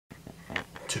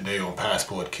Today on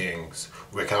Passport Kings,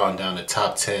 we're counting down the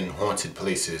top 10 haunted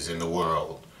places in the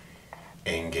world.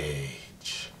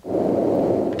 Engage.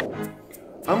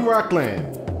 I'm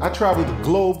Rockland. I travel the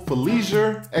globe for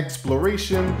leisure,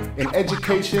 exploration, and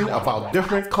education about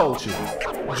different cultures.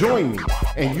 Join me,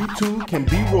 and you too can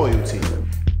be royalty.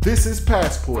 This is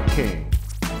Passport King.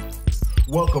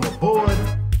 Welcome aboard,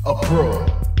 abroad.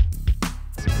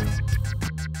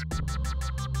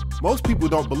 Most people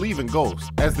don't believe in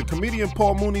ghosts. As the comedian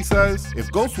Paul Mooney says,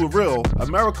 if ghosts were real,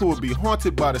 America would be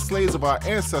haunted by the slaves of our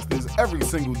ancestors every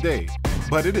single day.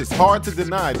 But it is hard to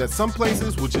deny that some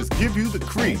places will just give you the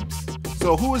creeps.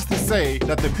 So who is to say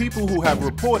that the people who have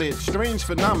reported strange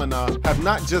phenomena have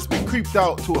not just been creeped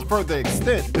out to a further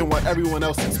extent than what everyone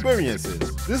else experiences?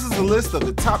 This is a list of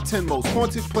the top 10 most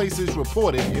haunted places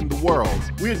reported in the world.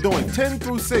 We are doing 10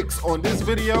 through 6 on this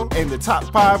video, and the top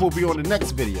 5 will be on the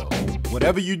next video.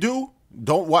 Whatever you do,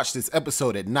 don't watch this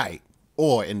episode at night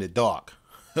or in the dark.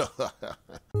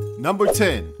 Number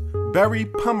 10, Berry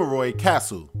Pomeroy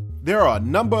Castle. There are a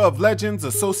number of legends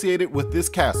associated with this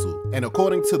castle, and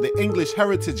according to the English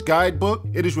Heritage Guidebook,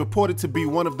 it is reported to be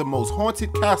one of the most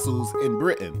haunted castles in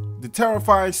Britain. The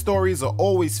terrifying stories are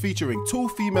always featuring two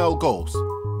female ghosts.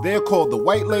 They are called the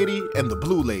White Lady and the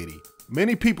Blue Lady.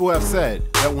 Many people have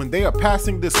said that when they are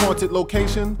passing this haunted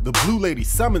location, the Blue Lady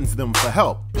summons them for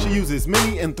help. She uses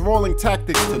many enthralling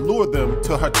tactics to lure them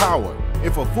to her tower.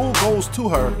 If a fool goes to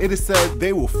her, it is said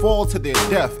they will fall to their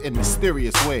death in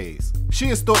mysterious ways. She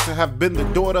is thought to have been the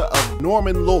daughter of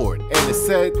Norman Lord and is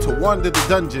said to wander the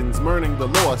dungeons mourning the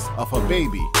loss of her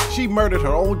baby. She murdered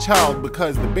her own child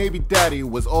because the baby daddy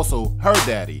was also her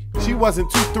daddy. She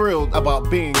wasn't too thrilled about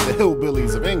being the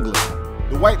hillbillies of England.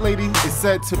 The White Lady is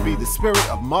said to be the spirit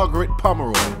of Margaret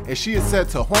Pomeroy, and she is said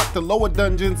to haunt the lower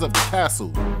dungeons of the castle.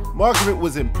 Margaret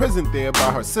was imprisoned there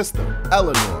by her sister,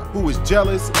 Eleanor, who was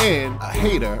jealous and a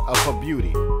hater of her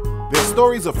beauty. Their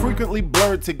stories are frequently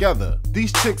blurred together.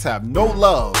 These chicks have no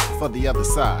love for the other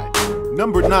side.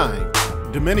 Number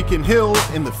 9, Dominican Hill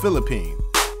in the Philippines.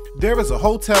 There is a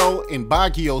hotel in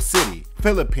Baguio City,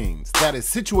 Philippines, that is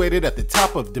situated at the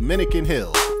top of Dominican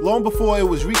Hill. Long before it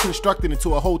was reconstructed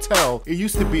into a hotel, it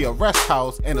used to be a rest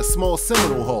house and a small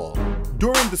seminole hall.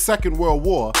 During the Second World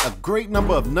War, a great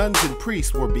number of nuns and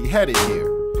priests were beheaded here.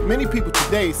 Many people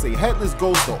today say headless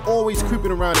ghosts are always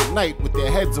creeping around at night with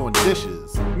their heads on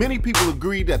dishes. Many people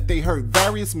agree that they heard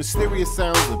various mysterious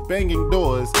sounds of banging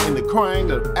doors and the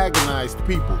crying of agonized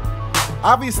people.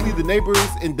 Obviously, the neighbors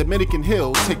in Dominican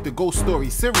Hill take the ghost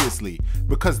story seriously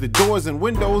because the doors and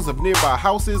windows of nearby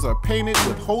houses are painted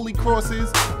with holy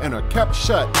crosses and are kept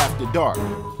shut after dark.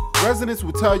 Residents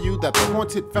will tell you that the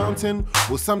haunted fountain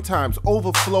will sometimes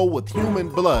overflow with human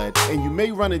blood, and you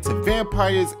may run into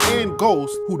vampires and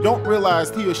ghosts who don't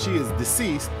realize he or she is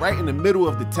deceased right in the middle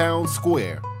of the town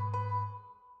square.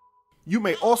 You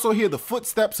may also hear the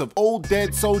footsteps of old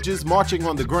dead soldiers marching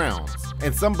on the grounds,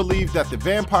 and some believe that the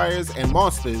vampires and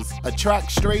monsters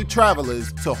attract stray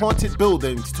travelers to haunted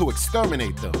buildings to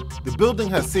exterminate them. The building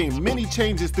has seen many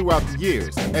changes throughout the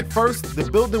years. At first, the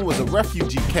building was a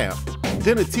refugee camp,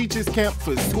 then a teacher's camp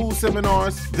for school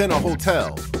seminars, then a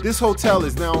hotel. This hotel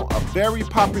is now a very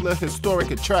popular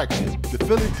historic attraction. The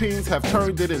Philippines have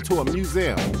turned it into a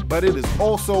museum, but it is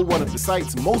also one of the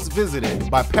sites most visited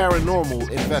by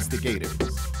paranormal investigators.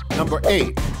 Number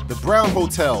 8, the Brown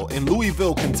Hotel in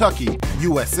Louisville, Kentucky,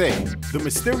 USA. The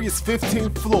mysterious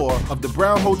 15th floor of the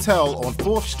Brown Hotel on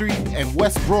 4th Street and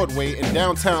West Broadway in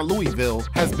downtown Louisville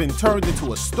has been turned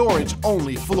into a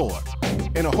storage-only floor.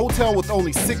 In a hotel with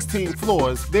only 16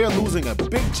 floors, they are losing a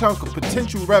big chunk of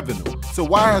potential revenue. So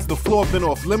why has the floor been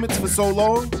off limits for so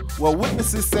long? Well,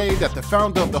 witnesses say that the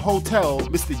founder of the hotel,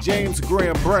 Mr. James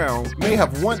Graham Brown, may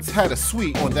have once had a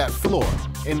suite on that floor.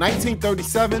 In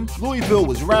 1937, Louisville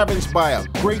was ravaged by a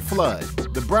great flood.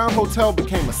 The Brown Hotel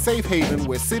became a safe haven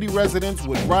where city residents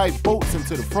would ride boats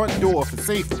into the front door for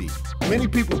safety. Many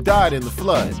people died in the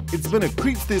flood. It's been a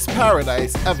creepsters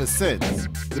paradise ever since.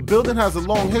 The building has a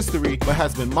long history but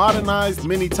has been modernized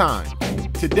many times.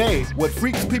 Today, what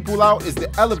freaks people out is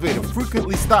the elevator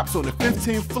frequently stops on the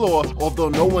 15th floor, although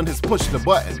no one has pushed the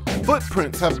button.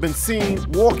 Footprints have been seen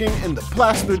walking in the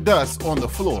plaster dust on the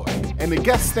floor, and the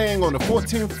guests staying on the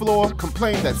 14th floor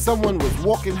complained that someone was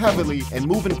walking heavily and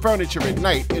moving furniture at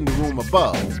night in the room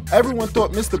above. Everyone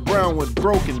thought Mr. Brown was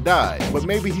broke and died, but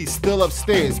maybe he's still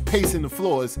upstairs pacing the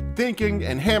floors, thinking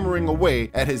and hammering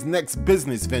away at his next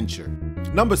business venture.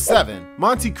 Number 7,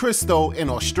 Monte Cristo in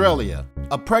Australia.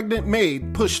 A pregnant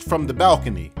maid pushed from the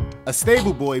balcony. a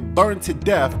stable boy burned to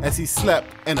death as he slept,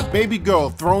 and a baby girl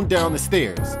thrown down the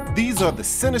stairs. These are the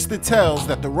sinister tales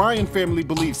that the Ryan family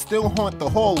believes still haunt the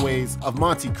hallways of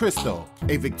Monte Cristo,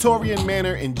 a Victorian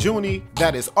manor in Junee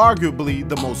that is arguably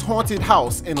the most haunted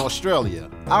house in Australia.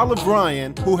 Olive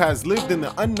Ryan, who has lived in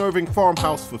the unnerving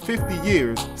farmhouse for 50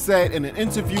 years, said in an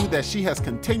interview that she has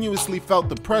continuously felt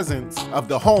the presence of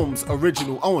the home's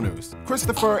original owners,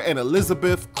 Christopher and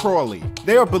Elizabeth Crawley.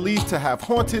 They are believed to have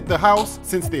haunted the house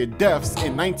since their deaths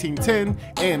in 1910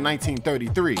 and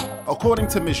 1933. According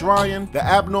to Ms. Ryan, the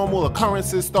abnormal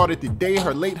occurrences started the day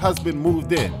her late husband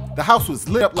moved in. The house was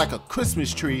lit up like a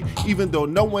Christmas tree, even though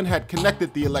no one had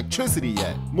connected the electricity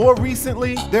yet. More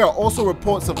recently, there are also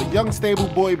reports of a young stable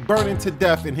boy burning to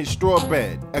death in his straw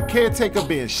bed, a caretaker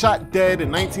being shot dead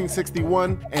in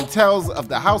 1961, and tales of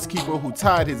the housekeeper who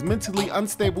tied his mentally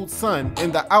unstable son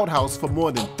in the outhouse for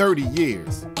more than 30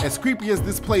 years. As creepy as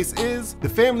this place is, the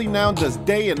family now does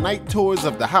day and night tours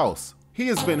of the house. He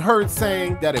has been heard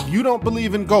saying that if you don't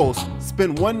believe in ghosts,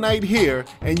 spend one night here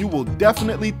and you will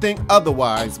definitely think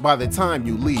otherwise by the time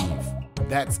you leave.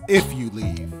 That's if you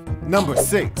leave. Number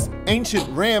 6. Ancient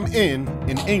Ram Inn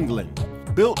in England.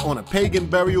 Built on a pagan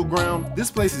burial ground,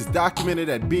 this place is documented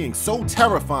as being so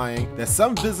terrifying that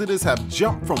some visitors have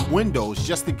jumped from windows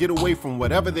just to get away from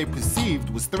whatever they perceived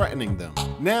was threatening them.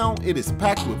 Now it is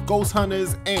packed with ghost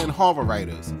hunters and horror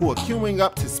writers who are queuing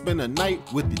up to spend a night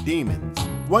with the demons.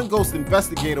 One ghost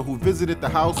investigator who visited the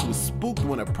house was spooked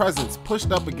when a presence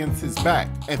pushed up against his back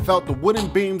and felt the wooden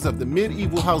beams of the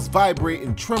medieval house vibrate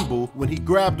and tremble when he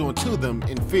grabbed onto them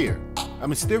in fear. A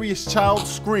mysterious child's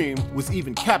scream was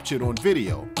even captured on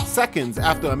video, seconds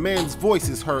after a man's voice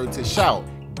is heard to shout,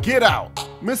 "Get out!"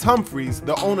 Miss Humphreys,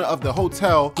 the owner of the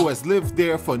hotel who has lived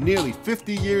there for nearly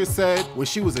 50 years, said when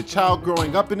she was a child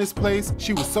growing up in this place,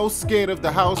 she was so scared of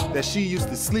the house that she used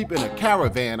to sleep in a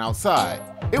caravan outside.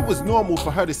 It was normal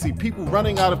for her to see people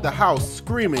running out of the house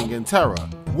screaming in terror.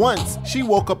 Once, she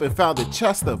woke up and found a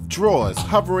chest of drawers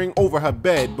hovering over her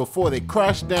bed before they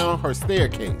crashed down her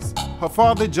staircase. Her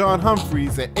father, John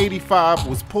Humphreys, at 85,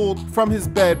 was pulled from his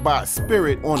bed by a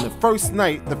spirit on the first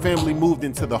night the family moved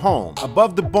into the home,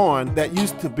 above the barn that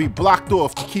used to be blocked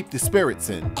off to keep the spirits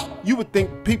in. You would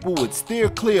think people would steer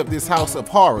clear of this house of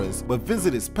horrors, but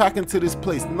visitors pack into this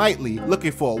place nightly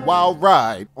looking for a wild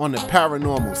ride on the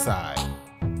paranormal side.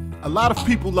 A lot of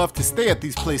people love to stay at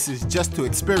these places just to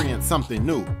experience something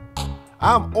new.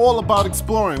 I'm all about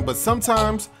exploring, but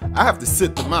sometimes I have to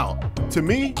sit them out. To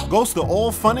me, ghosts are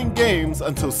all fun and games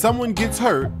until someone gets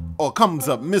hurt or comes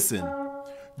up missing.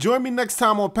 Join me next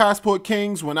time on Passport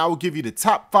Kings when I will give you the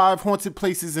top 5 haunted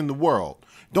places in the world.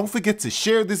 Don't forget to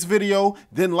share this video,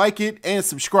 then like it and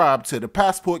subscribe to the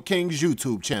Passport Kings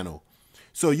YouTube channel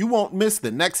so you won't miss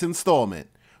the next installment.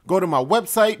 Go to my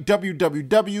website,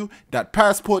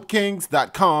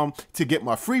 www.passportkings.com, to get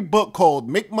my free book called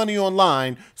Make Money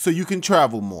Online so you can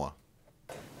travel more.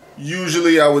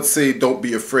 Usually I would say don't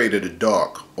be afraid of the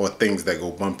dark or things that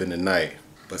go bump in the night,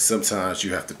 but sometimes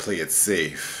you have to play it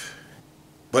safe.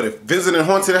 But if visiting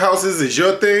haunted houses is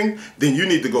your thing, then you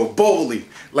need to go boldly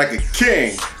like a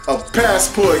king, a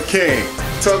Passport King.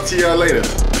 Talk to y'all later.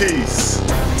 Peace.